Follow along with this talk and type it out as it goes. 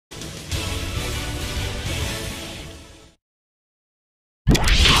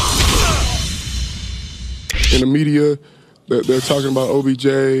the media, they're talking about OBJ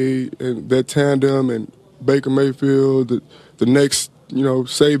and that tandem and Baker Mayfield, the next,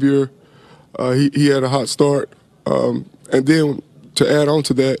 savior. He had a hot start. And then to add on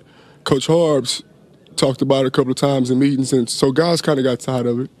to that, Coach Harbs talked about it a couple of times in meetings, and so guys kind of got tired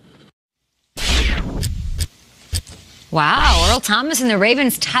of it. Wow, Earl Thomas and the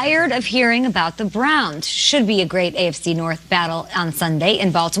Ravens tired of hearing about the Browns. Should be a great AFC North battle on Sunday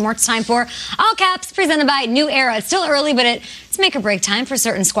in Baltimore. It's time for All Caps, presented by New Era. It's still early, but it's make or break time for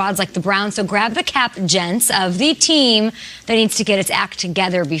certain squads like the Browns. So grab the cap, gents, of the team that needs to get its act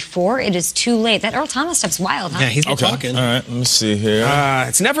together before it is too late. That Earl Thomas stuff's wild, huh? Yeah, he's talking. All right, let me see here.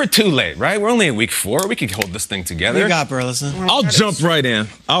 It's never too late, right? We're only in week 4. We could hold this thing together. What you got, Burleson? I'll jump right in.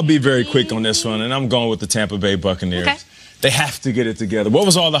 I'll be very quick on this one, and I'm going with the Tampa Bay Buccaneers. Okay. They have to get it together. What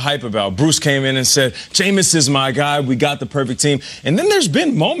was all the hype about? Bruce came in and said, Jameis is my guy. We got the perfect team. And then there's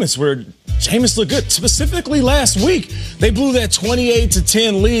been moments where Jameis looked good. Specifically last week, they blew that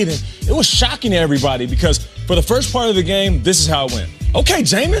 28-10 lead, and it was shocking to everybody because for the first part of the game, this is how it went. Okay,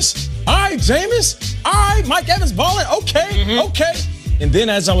 Jameis. All right, Jameis. All right, Mike Evans balling. Okay, okay. And then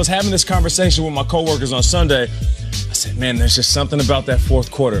as I was having this conversation with my coworkers on Sunday, I said, man, there's just something about that fourth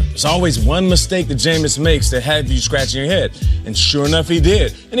quarter. There's always one mistake that Jameis makes that had you scratching your head. And sure enough, he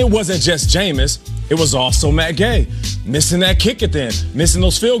did. And it wasn't just Jameis. It was also Matt Gay. Missing that kick at the end, missing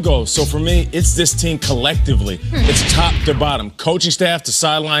those field goals. So for me, it's this team collectively. It's top to bottom. Coaching staff to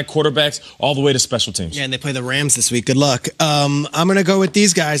sideline, quarterbacks, all the way to special teams. Yeah, and they play the Rams this week. Good luck. I'm going to go with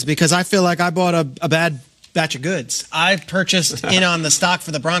these guys because I feel like I bought a bad batch of goods. I purchased in on the stock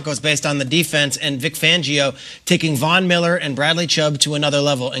for the Broncos based on the defense and Vic Fangio taking Von Miller and Bradley Chubb to another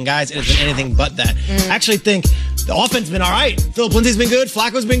level. And guys, it has been anything but that. I actually think the offense has been all right. Philip Lindsay's been good,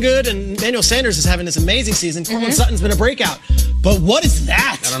 Flacco's been good, and Emmanuel Sanders is having this amazing season. Courtland Sutton's been a breakout. But what is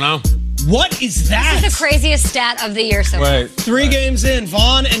that? I don't know. What is that? This is the craziest stat of the year so far. 3 games in,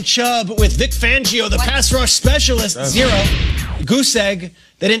 Vaughn and Chubb with Vic Fangio, the pass rush specialist, 0. Goose egg.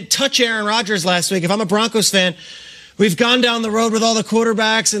 They didn't touch Aaron Rodgers last week. If I'm a Broncos fan, we've gone down the road with all the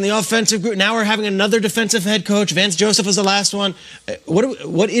quarterbacks and the offensive group. Now we're having another defensive head coach. Vance Joseph was the last one.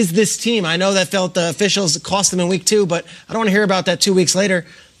 What is this team? I know that felt the officials cost them in week 2, but I don't want to hear about that 2 weeks later.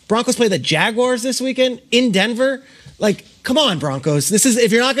 Broncos play the Jaguars this weekend in Denver. Like, come on, Broncos. This is,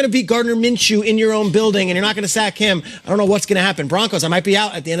 if you're not going to beat Gardner Minshew in your own building and you're not going to sack him, I don't know what's going to happen. Broncos, I might be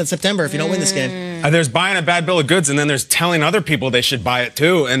out at the end of September if you don't win this game. There's buying a bad bill of goods, and then there's telling other people they should buy it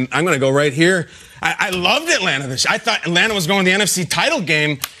too. And I'm going to go right here. I loved Atlanta this year. I thought Atlanta was going to the NFC title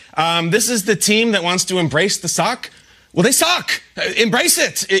game. This is the team that wants to embrace the suck. Well, they suck. Embrace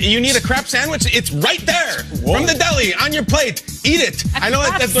it. You need a crap sandwich? It's right there from the deli on your plate. Eat it. I know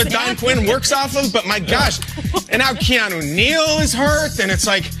that's what Don Quinn works off of, but my gosh. And now Keanu Neal is hurt, and it's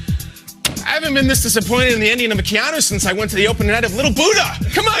like, I haven't been this disappointed in the ending of a Keanu since I went to the opening night of Little Buddha.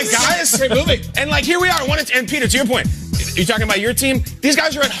 Come on, guys. Great movie. And like, here we are. And Peter, to your point, you're talking about your team? These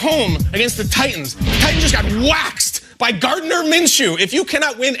guys are at home against the Titans. The Titans just got waxed by Gardner Minshew. If you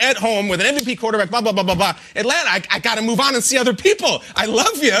cannot win at home with an MVP quarterback, blah, blah, blah, blah, blah. Atlanta, I got to move on and see other people. I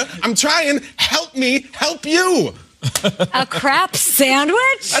love you. I'm trying. Help me help you. A crap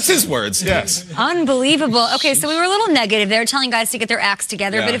sandwich? That's his words, yes. Unbelievable. Okay, so we were a little negative there, telling guys to get their acts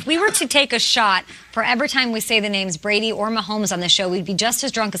together. But if we were to take a shot for every time we say the names Brady or Mahomes on the show, we'd be just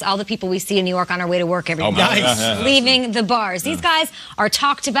as drunk as all the people we see in New York on our way to work every morning, leaving the bars. These guys are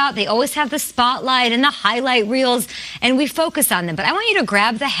talked about. They always have the spotlight and the highlight reels, and we focus on them. But I want you to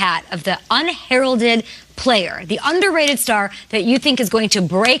grab the hat of the unheralded player, the underrated star that you think is going to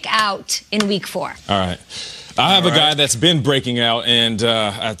break out in week 4. All right. I have a guy that's been breaking out, and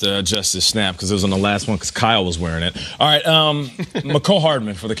I have to adjust this snap because it was on the last one because Kyle was wearing it. All right, McCole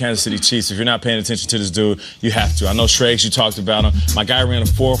Hardman for the Kansas City Chiefs. If you're not paying attention to this dude, you have to. I know Shregs, you talked about him. My guy ran a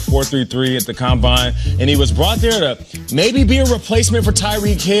 4.33 at the Combine, and he was brought there to maybe be a replacement for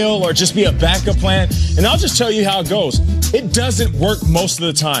Tyreek Hill or just be a backup plan. And I'll just tell you how it goes. It doesn't work most of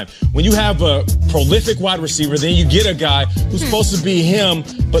the time. When you have a prolific wide receiver, then you get a guy who's supposed to be him,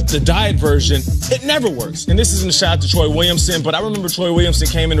 but the diet version, it never works. And this isn't a shout out to Troy Williamson, but I remember Troy Williamson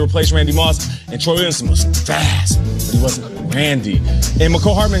came in to replace Randy Moss, and Troy Williamson was fast, but he wasn't Randy. And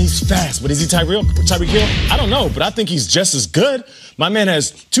McCole Hardman, he's fast, but is he Tyreek Hill? I don't know, but I think he's just as good. My man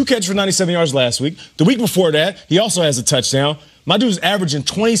has 2 catches for 97 yards last week. The week before that, he also has a touchdown. My dude's averaging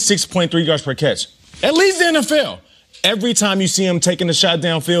 26.3 yards per catch. At least the NFL. Every time you see him taking the shot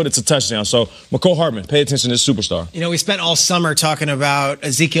downfield, it's a touchdown. So, McCole Hardman, pay attention to this superstar. You know, we spent all summer talking about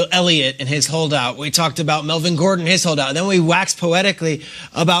Ezekiel Elliott and his holdout. We talked about Melvin Gordon, his holdout. And then we waxed poetically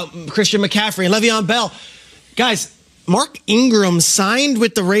about Christian McCaffrey and Le'Veon Bell. Guys, Mark Ingram signed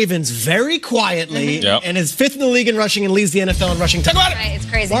with the Ravens very quietly and is 5th in the league in rushing and leads the NFL in rushing. Talk about it. Right, it's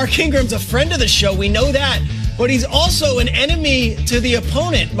crazy. Mark Ingram's a friend of the show. We know that. But he's also an enemy to the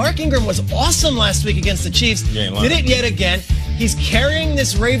opponent. Mark Ingram was awesome last week against the Chiefs. Did it yet again. He's carrying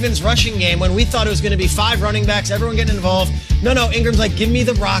this Ravens rushing game when we thought it was going to be 5 running backs, everyone getting involved. No, Ingram's like, give me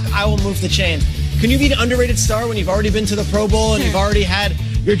the rock. I will move the chains. Can you be an underrated star when you've already been to the Pro Bowl and you've already had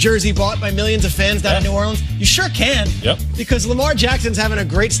your jersey bought by millions of fans down in New Orleans? You sure can. Because Lamar Jackson's having a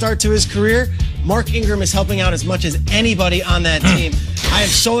great start to his career. Mark Ingram is helping out as much as anybody on that team. I am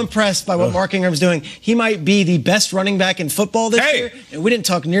so impressed by what Mark Ingram's doing. He might be the best running back in football this year, and we didn't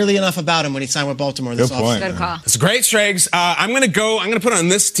talk nearly enough about him when he signed with Baltimore this offseason. Good call. It's great, Schrags. I'm going to put on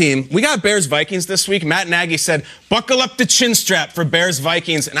this team. We got Bears-Vikings this week. Matt Nagy said, buckle up the chin strap for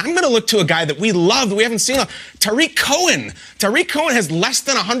Bears-Vikings. And I'm going to look to a guy that we love, that we haven't seen, Tariq Cohen. Tariq Cohen has less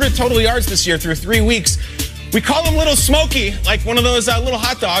than 100 total yards this year through 3 weeks. We call him Little Smokey, like one of those little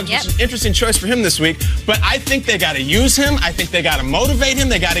hot dogs, which is an interesting choice for him this week. But I think they got to use him. I think they got to motivate him.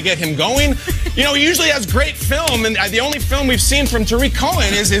 They got to get him going. You know, he usually has great film, and the only film we've seen from Tariq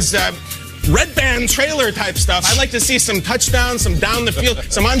Cohen is his Red Band trailer type stuff. I'd like to see some touchdowns, some down the field,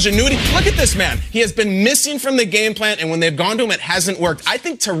 some ingenuity. Look at this man. He has been missing from the game plan, and when they've gone to him, it hasn't worked. I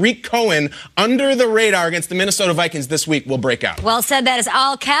think Tariq Cohen, under the radar against the Minnesota Vikings this week, will break out. Well said. That is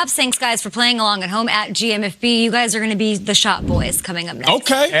all caps. Thanks, guys, for playing along at home at GMFB. You guys are going to be the Shot Boys coming up next.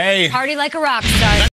 Okay. Party like a rock star.